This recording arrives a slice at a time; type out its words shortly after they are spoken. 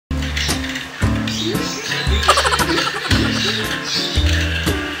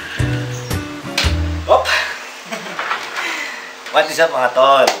What is up mga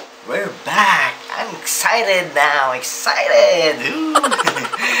tol? We're back! I'm excited now! Excited!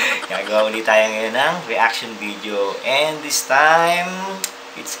 Gagawa ulit tayo ngayon ng reaction video. And this time,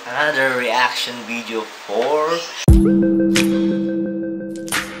 it's another reaction video for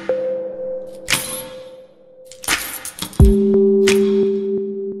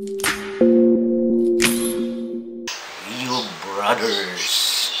REO Brothers.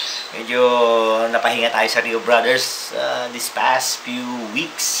 Medyo napahinga tayo sa REO Brothers this past few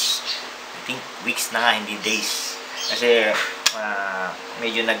weeks. I think weeks na nga, hindi days. Kasi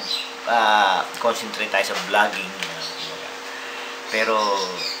medyo nag-concentrate tayo sa vlogging. Pero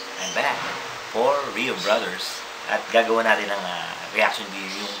I'm back for REO Brothers. At gagawa natin ng reaction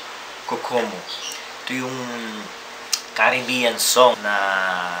video yung Kokomo. Ito yung Caribbean song na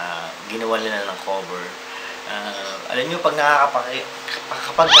ginawa nila ng cover. Alam nyo,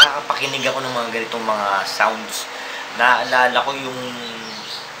 kapag nakakapakinig ako ng mga ganitong mga sounds, naalala ko yung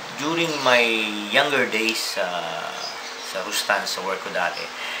during my younger days sa Rustan, sa work ko dati.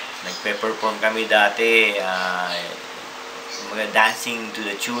 Nagpe-perform kami dati, mga dancing to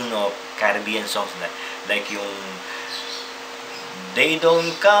the tune of Caribbean songs, like yung They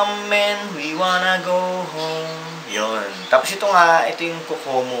Don't Come and We Wanna Go Home. Yun. Tapos ito yung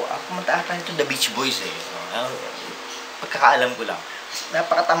Kokomo. Ako matata ito The Beach Boys eh. Pagkakaalam ko lang.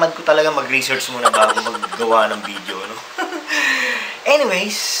 Napakatamad ko talaga mag-research muna bago maggawa ng video, no?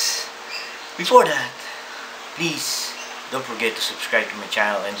 Anyways, before that, please don't forget to subscribe to my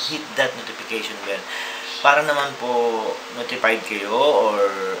channel and hit that notification bell para naman po notified kayo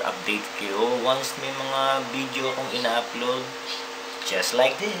or update kayo once may mga video akong ina-upload just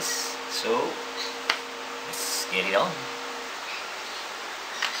like this. So, let's get it on.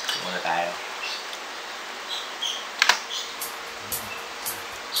 Muna tayo.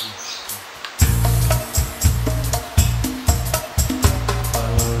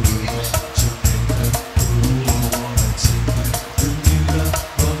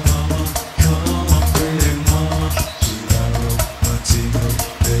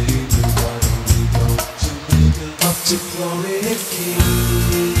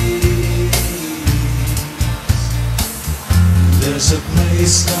 There's a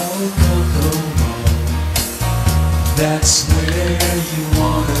place called Kokomo. That's where you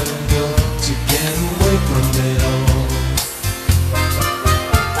wanna go to get away from it all.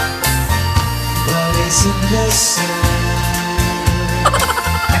 But isn't this sad?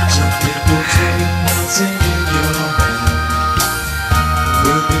 Some people drink melting in your hand.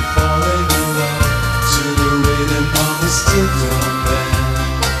 We'll be falling in love to the rhythm of a steel drum band.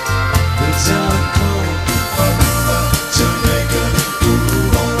 We're down cold.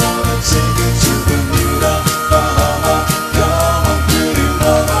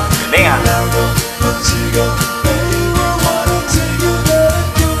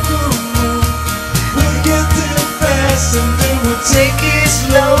 Take it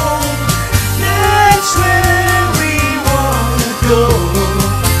slow. That's where we wanna go.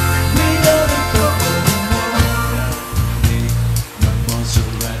 We gotta go.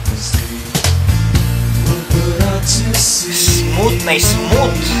 Smooth na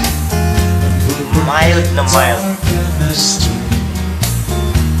smooth. Mild na mild.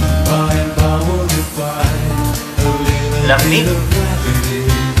 Lamig.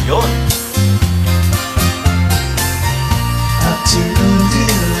 Yun.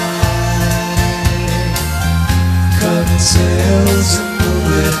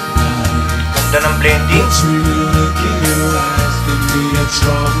 Ganda ng blending.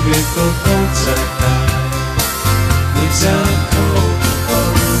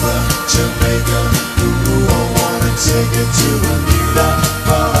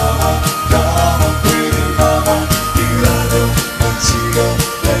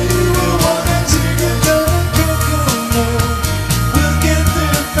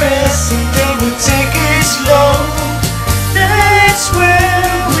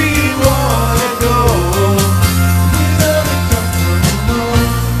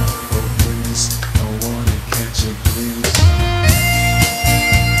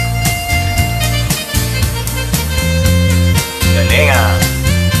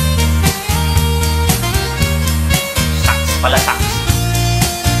 Pala sax.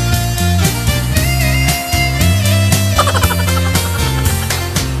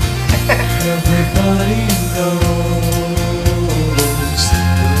 Everybody knows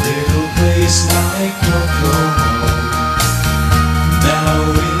a little place like Kokomo. Now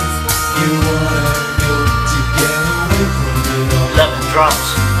if you wanna go to get away from it all, love the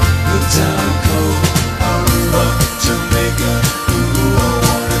drums. The town code, Aruba, Jamaica. Ooh, I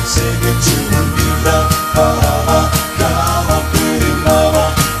wanna take it to a new love. Come on,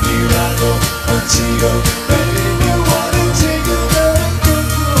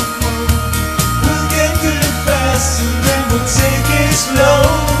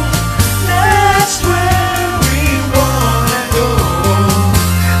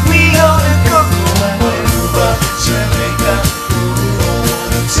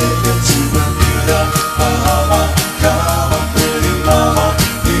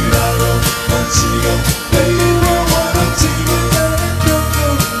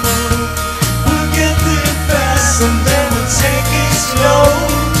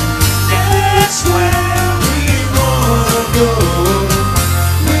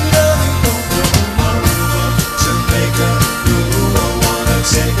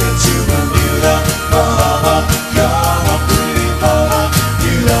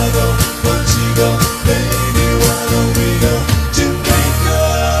 go? Baby, why don't we go Jamaica?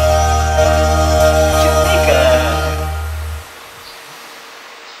 Jamaica!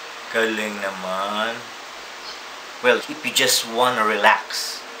 Galing naman. Well, if you just wanna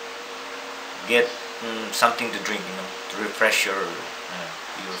relax, get something to drink, to refresh your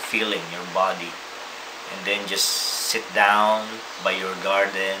feeling, your body, and then just sit down by your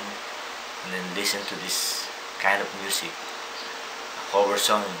garden and then listen to this kind of music. A cover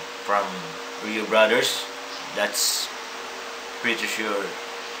song from REO Brothers. That's pretty sure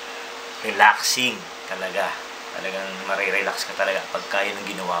relaxing talaga. Talagang marirelax ka talaga pag kaya ng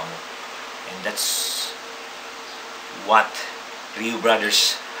ginawa mo. And that's what REO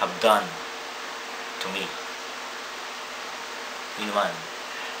Brothers have done to me. Yun naman.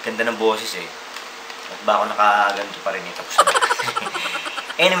 Ganda ng boses eh. At ba ako nakaganto pa rin eh. Tapos na.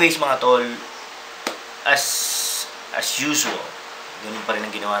 Anyways mga tol, as usual, ganun pa rin ang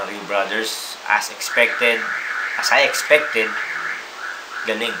ginawa ng REO Brothers. As I expected,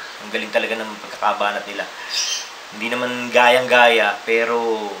 galing. Ang galing talaga ng pagkakabanat nila. Hindi naman gayang-gaya,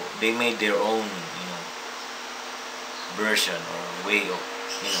 pero they made their own, version or way of,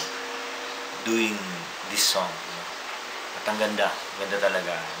 doing this song. At ang ganda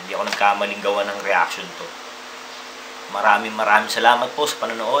talaga. Hindi ako nagkamaling gawa ng reaction to. Maraming salamat po sa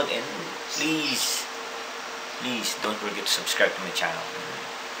panonood, and please don't forget to subscribe to my channel.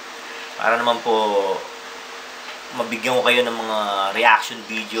 Para naman po mabigyan ko kayo ng mga reaction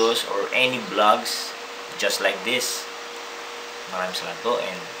videos or any vlogs just like this. Maraming salamat po,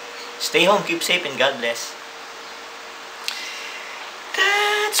 and stay home, keep safe, and God bless.